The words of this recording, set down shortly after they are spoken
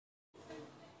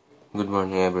Good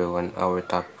morning, everyone. Our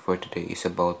topic for today is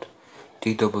about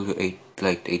TW-8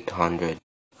 Flight 800.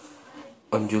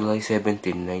 On July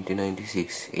 17,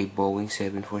 1996, a Boeing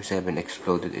 747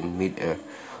 exploded in mid-air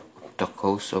off the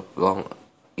coast of Long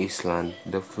Island.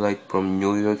 The flight from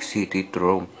New York City to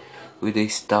Rome, with a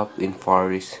stop in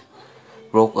Paris,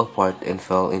 broke apart and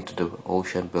fell into the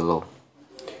ocean below.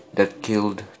 That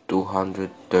killed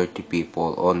 230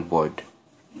 people on board.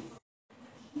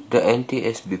 The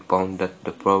NTSB found that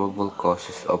the probable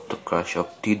causes of the crash of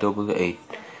TW-8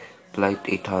 Flight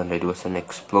 800 was an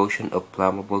explosion of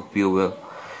flammable fuel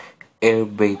air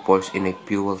vapors in a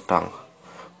fuel tank,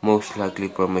 most likely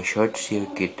from a short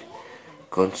circuit.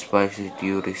 Conspiracy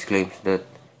theories claim that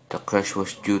the crash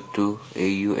was due to a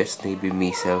U.S. Navy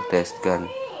missile test gun,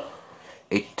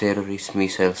 a terrorist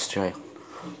missile strike,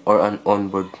 or an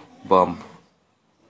onboard bomb.